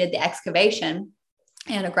ahead and did the excavation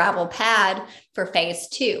and a gravel pad for phase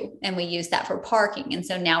two. And we used that for parking. And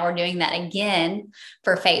so now we're doing that again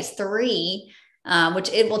for phase three, which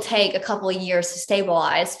it will take a couple of years to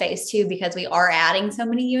stabilize phase two, because we are adding so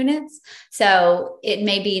many units. So it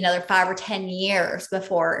may be another 5 or 10 years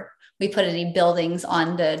before we put any buildings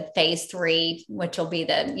on the phase three, which will be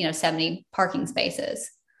the, 70 parking spaces.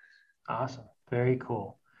 Awesome. Very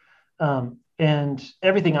cool. And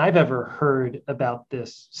everything I've ever heard about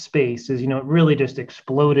this space is, it really just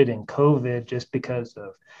exploded in COVID just because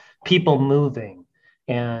of people moving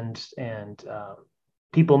and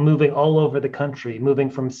people moving all over the country,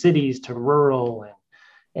 moving from cities to rural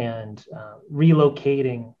and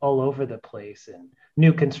relocating all over the place, and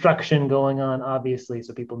new construction going on, obviously.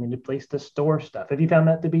 So people need a place to store stuff. Have you found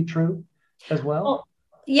that to be true as well?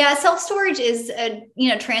 Yeah, self-storage is a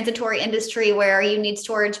transitory industry where you need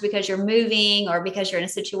storage because you're moving, or because you're in a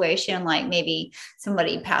situation like maybe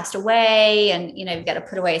somebody passed away and you've got to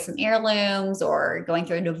put away some heirlooms, or going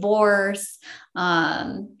through a divorce.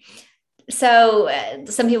 So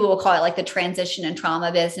some people will call it like the transition and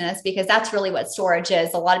trauma business, because that's really what storage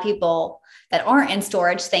is. A lot of people that aren't in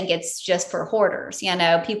storage think it's just for hoarders,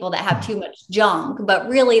 people that have too much junk, but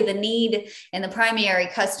really the need and the primary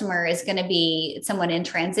customer is going to be someone in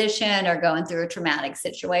transition or going through a traumatic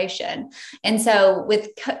situation. And so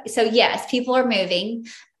yes, people are moving.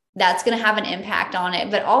 That's going to have an impact on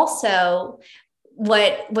it. But also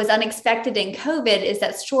what was unexpected in COVID is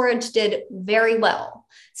that storage did very well.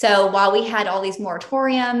 So while we had all these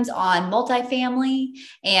moratoriums on multifamily,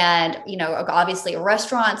 and, obviously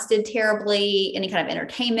restaurants did terribly, any kind of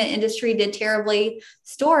entertainment industry did terribly,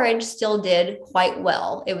 storage still did quite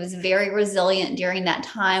well. It was very resilient during that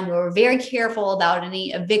time. We were very careful about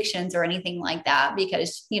any evictions or anything like that,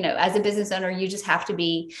 because, as a business owner, you just have to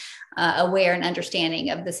be aware and understanding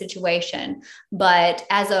of the situation. But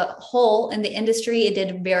as a whole in the industry, it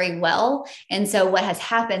did very well. And so what has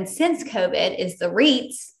happened since COVID is the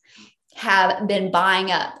REITs have been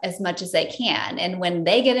buying up as much as they can. And when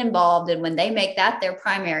they get involved and when they make that their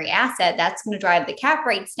primary asset, that's going to drive the cap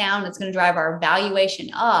rates down. It's going to drive our valuation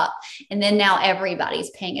up. And then now everybody's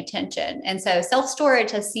paying attention. And so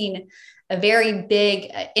self-storage has seen a very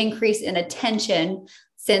big increase in attention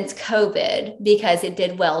since COVID, because it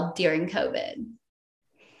did well during COVID.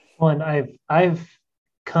 Well, and I've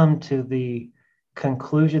come to the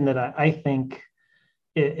conclusion that I think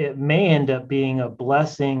it may end up being a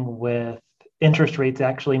blessing with interest rates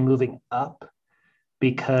actually moving up,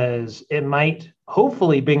 because it might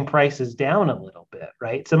hopefully bring prices down a little bit,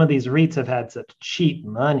 right? Some of these REITs have had such cheap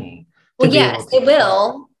money. Well, yes, it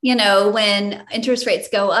will. When interest rates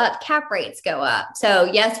go up, cap rates go up. So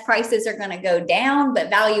yes, prices are going to go down, but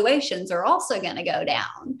valuations are also going to go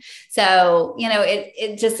down. So,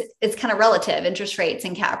 it's kind of relative, interest rates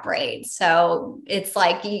and cap rates. So it's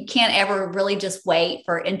like, you can't ever really just wait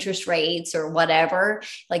for interest rates or whatever.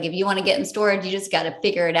 Like if you want to get in storage, you just got to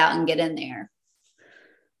figure it out and get in there.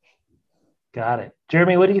 Got it.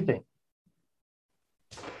 Jeremy, what do you think?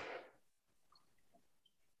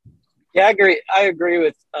 Yeah, I agree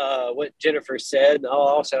with what Jennifer said. I'll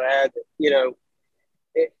also add that,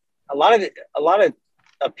 a lot of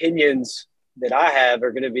opinions that I have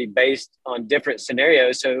are going to be based on different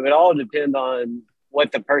scenarios. So it would all depend on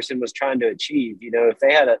what the person was trying to achieve. If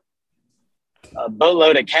they had a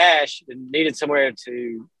boatload of cash and needed somewhere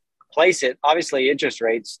to place it, obviously interest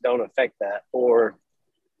rates don't affect that, or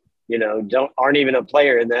aren't even a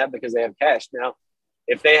player in that because they have cash. Now,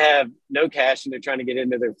 if they have no cash and they're trying to get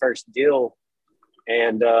into their first deal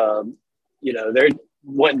and, they're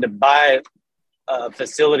wanting to buy a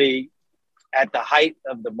facility at the height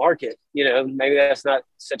of the market, maybe that's not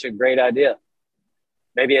such a great idea.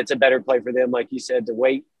 Maybe it's a better play for them, like you said, to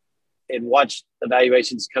wait and watch the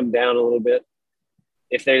valuations come down a little bit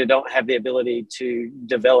if they don't have the ability to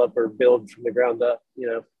develop or build from the ground up,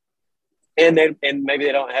 and maybe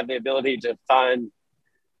they don't have the ability to find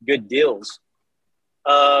good deals.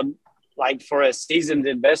 Like for a seasoned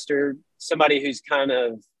investor, somebody who's kind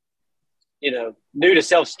of, new to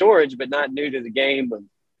self-storage, but not new to the game of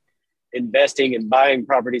investing and buying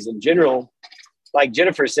properties in general. Like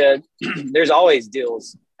Jennifer said, there's always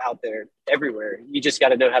deals out there everywhere. You just got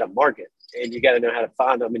to know how to market, and you got to know how to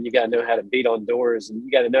find them, and you got to know how to beat on doors, and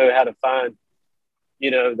you got to know how to find,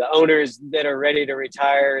 the owners that are ready to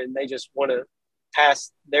retire and they just want to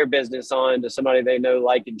pass their business on to somebody they know,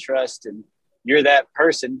 like, and trust. And you're that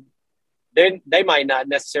person. Then they might not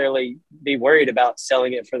necessarily be worried about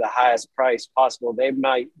selling it for the highest price possible. They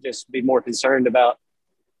might just be more concerned about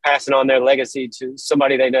passing on their legacy to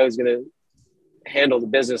somebody they know is going to handle the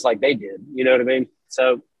business like they did. You know what I mean?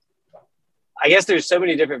 So I guess there's so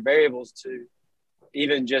many different variables to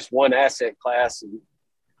even just one asset class, and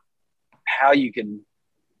how you can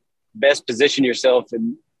best position yourself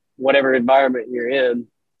in whatever environment you're in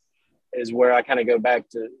is where I kind of go back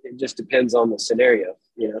to. It just depends on the scenario,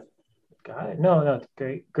 Got it. No,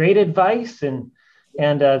 great advice. And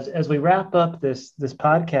as we wrap up this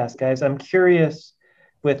podcast, guys, I'm curious,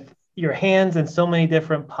 with your hands in so many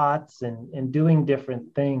different pots and doing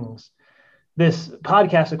different things. This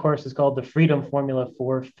podcast, of course, is called the Freedom Formula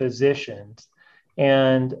for Physicians.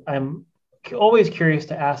 And I'm always curious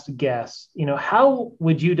to ask guests, how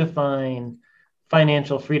would you define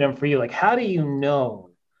financial freedom for you? Like, how do you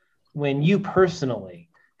know when you personally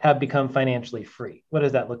have become financially free? What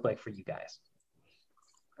does that look like for you guys?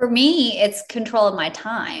 For me, it's control of my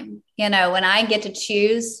time. When I get to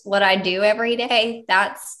choose what I do every day,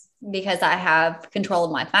 that's because I have control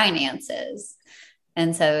of my finances.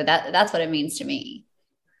 And so that's what it means to me.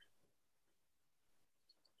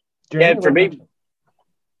 Yeah, for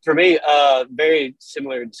me, very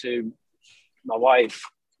similar to my wife,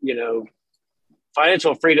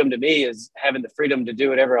 financial freedom to me is having the freedom to do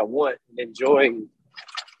whatever I want and enjoying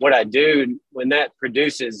what I do. When that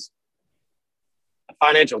produces a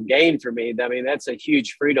financial gain for me, I mean, that's a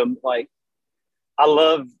huge freedom. Like, I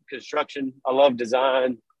love construction. I love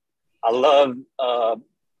design. I love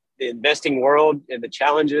the investing world and the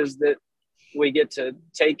challenges that we get to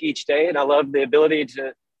take each day. And I love the ability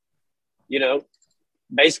to,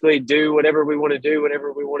 basically do whatever we want to do,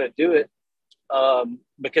 whenever we want to do it,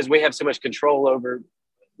 because we have so much control over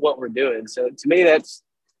what we're doing. So to me, that's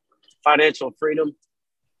financial freedom.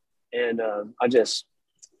 And I just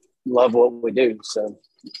love what we do. So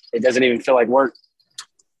it doesn't even feel like work.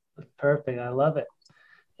 Perfect. I love it.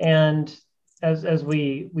 And as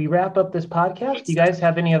we wrap up this podcast, do you guys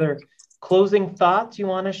have any other closing thoughts you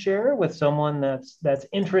want to share with someone that's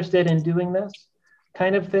interested in doing this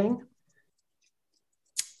kind of thing?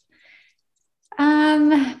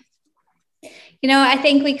 I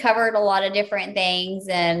think we covered a lot of different things,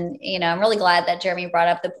 and, I'm really glad that Jeremy brought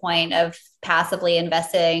up the point of passively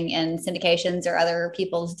investing in syndications or other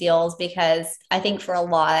people's deals, because I think for a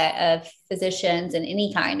lot of physicians and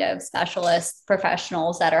any kind of specialist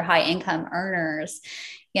professionals that are high income earners,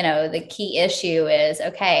 the key issue is,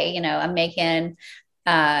 okay, I'm making,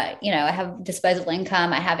 I have disposable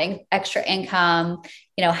income, I have extra income,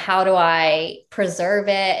 how do I preserve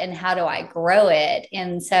it and how do I grow it?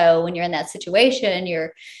 And so when you're in that situation,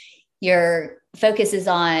 you're your focus is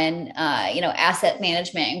on, asset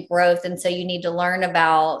management and growth. And so you need to learn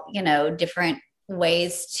about, different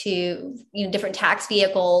ways to, different tax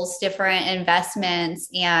vehicles, different investments.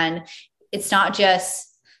 And it's not just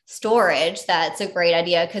storage. That's a great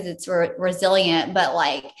idea because it's resilient, but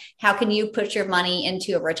like, how can you put your money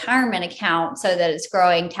into a retirement account so that it's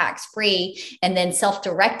growing tax-free and then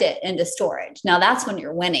self-direct it into storage? Now that's when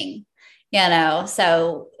you're winning,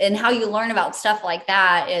 so, and how you learn about stuff like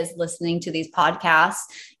that is listening to these podcasts,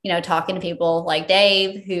 talking to people like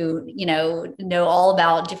Dave who, know all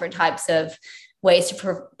about different types of ways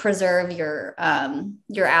to preserve your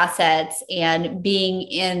assets, and being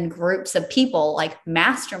in groups of people like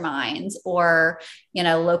masterminds or,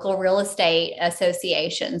 local real estate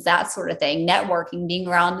associations, that sort of thing, networking, being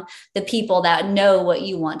around the people that know what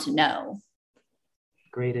you want to know.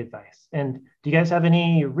 Great advice. And do you guys have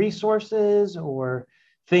any resources or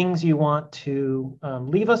things you want to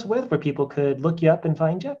leave us with where people could look you up and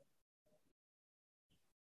find you?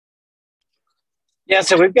 Yeah,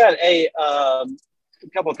 so we've got a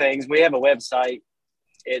couple things. We have a website.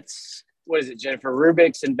 It's, what is it, Jennifer?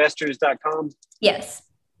 RubixInvestors.com? Yes.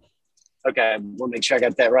 Okay, we'll make sure I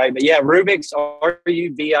got that right. But yeah, Rubix,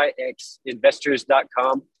 RUBIX,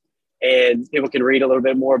 investors.com. And people can read a little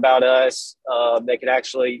bit more about us. They can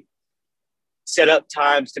actually set up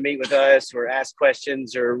times to meet with us or ask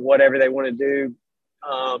questions or whatever they want to do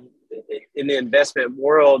in the investment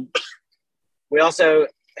world. We also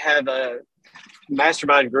have a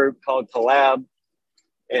mastermind group called Collab,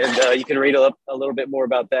 and you can read a little bit more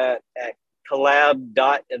about that at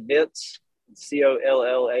collab.events,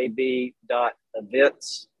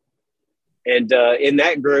 COLLAB.events. And in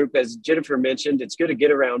that group, as Jennifer mentioned, it's good to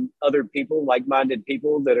get around other people, like-minded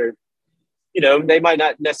people that are, they might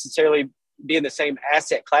not necessarily be in the same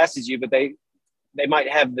asset class as you, but they might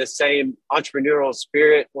have the same entrepreneurial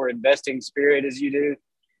spirit or investing spirit as you do.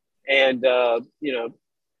 And,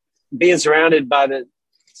 being surrounded by the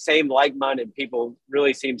same like-minded people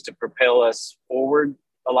really seems to propel us forward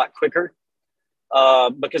a lot quicker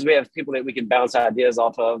because we have people that we can bounce ideas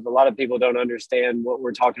off of. A lot of people don't understand what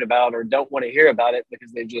we're talking about or don't want to hear about it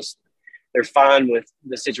because they're fine with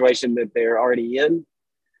the situation that they're already in.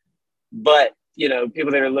 But,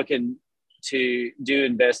 people that are looking to do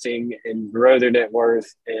investing and grow their net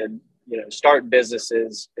worth and, start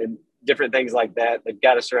businesses and different things like that, they've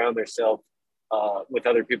got to surround themselves with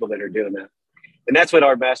other people that are doing that. And that's what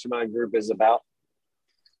our mastermind group is about.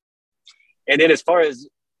 And then as far as,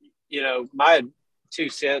 my 2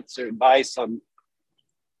 cents or advice on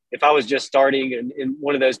if I was just starting in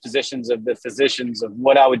one of those positions of the physicians of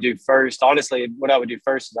what I would do first, honestly, what I would do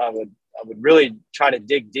first is I would really try to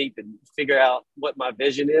dig deep and figure out what my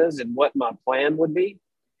vision is and what my plan would be.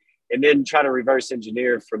 And then try to reverse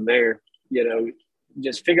engineer from there,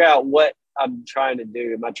 just figure out what I'm trying to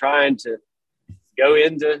do. Am I trying to go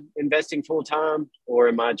into investing full time, or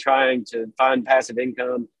am I trying to find passive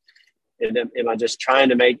income? And am I just trying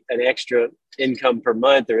to make an extra income per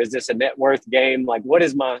month, or is this a net worth game? Like, what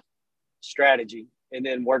is my strategy? And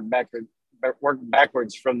then work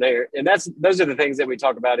backwards from there. And those are the things that we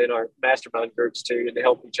talk about in our mastermind groups too, to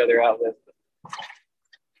help each other out with.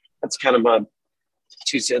 That's kind of my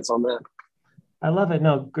 2 cents on that. I love it.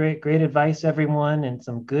 No, great advice, everyone, and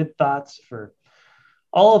some good thoughts for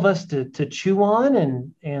all of us to chew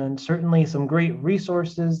on, and certainly some great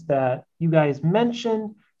resources that you guys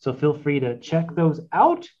mentioned. So feel free to check those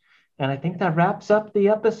out. And I think that wraps up the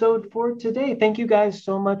episode for today. Thank you guys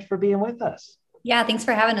so much for being with us. Yeah, thanks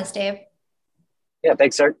for having us, Dave. Yeah,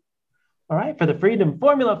 thanks, sir. All right, for the Freedom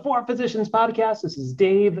Formula for Physicians podcast, this is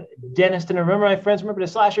Dave Denniston. Remember, my friends, remember to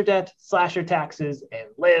slash your debt, slash your taxes, and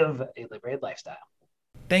live a liberated lifestyle.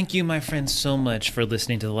 Thank you, my friends, so much for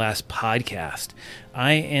listening to the last podcast.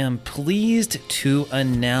 I am pleased to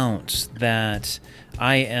announce that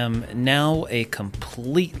I am now a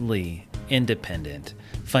completely independent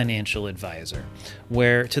financial advisor,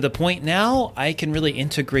 where to the point now I can really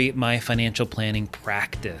integrate my financial planning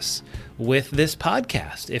practice with this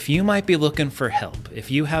podcast. If you might be looking for help, if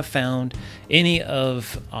you have found any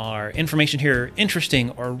of our information here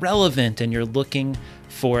interesting or relevant and you're looking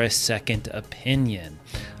for a second opinion,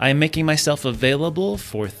 I am making myself available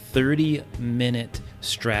for 30-minute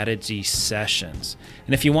strategy sessions.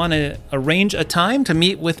 And if you want to arrange a time to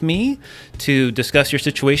meet with me to discuss your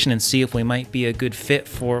situation and see if we might be a good fit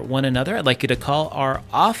for one another, I'd like you to call our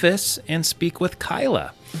office and speak with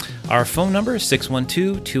Kyla. Our phone number is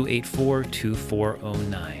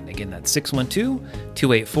 612-284-2409. Again, that's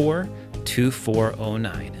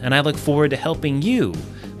 612-284-2409. And I look forward to helping you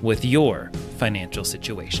with your financial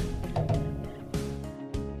situation.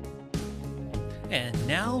 And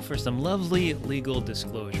now for some lovely legal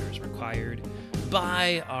disclosures required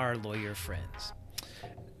by our lawyer friends.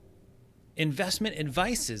 Investment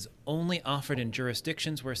advice is only offered in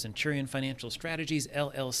jurisdictions where Centurion Financial Strategies,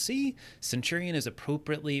 LLC, Centurion is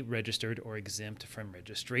appropriately registered or exempt from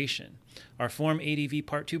registration. Our Form ADV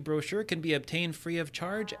Part 2 brochure can be obtained free of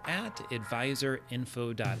charge at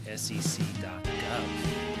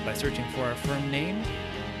advisorinfo.sec.gov by searching for our firm name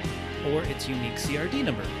or its unique CRD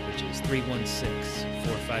number, which is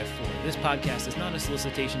 316454. This podcast is not a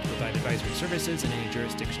solicitation to provide advisory services in any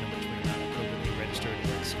jurisdiction in which we are not appropriately registered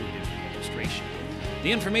or excluded from registration.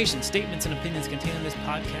 The information, statements, and opinions contained in this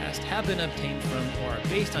podcast have been obtained from or are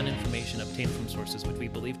based on information obtained from sources which we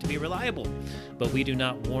believe to be reliable, but we do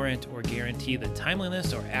not warrant or guarantee the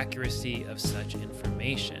timeliness or accuracy of such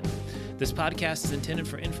information. This podcast is intended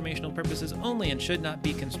for informational purposes only and should not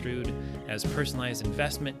be construed as personalized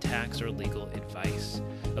investment, tax, or legal advice.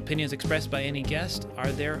 Opinions expressed by any guest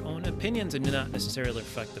are their own opinions and do not necessarily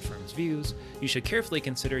reflect the firm's views. You should carefully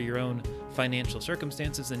consider your own financial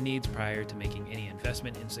circumstances and needs prior to making any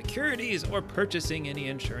investment in securities or purchasing any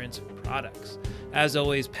insurance products. As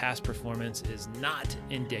always, past performance is not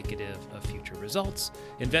indicative of future results.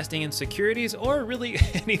 Investing in securities or really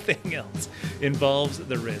anything else involves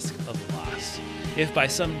the risk of loss. If by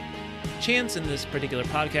some chance in this particular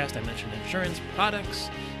podcast I mentioned insurance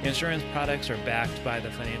products are backed by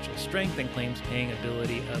the financial strength and claims paying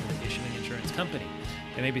ability of the issuing insurance company.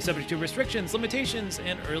 They may be subject to restrictions, limitations,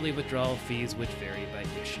 and early withdrawal fees which vary by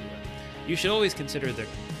issuer. You should always consider the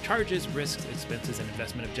charges, risks, expenses, and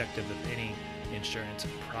investment objective of any insurance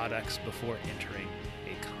products before entering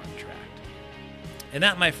a contract. And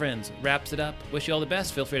that, my friends, wraps it up. Wish you all the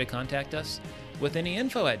best. Feel free to contact us with any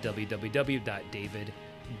info at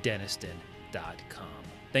www.daviddeniston.com.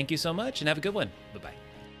 Thank you so much and have a good one. Bye-bye.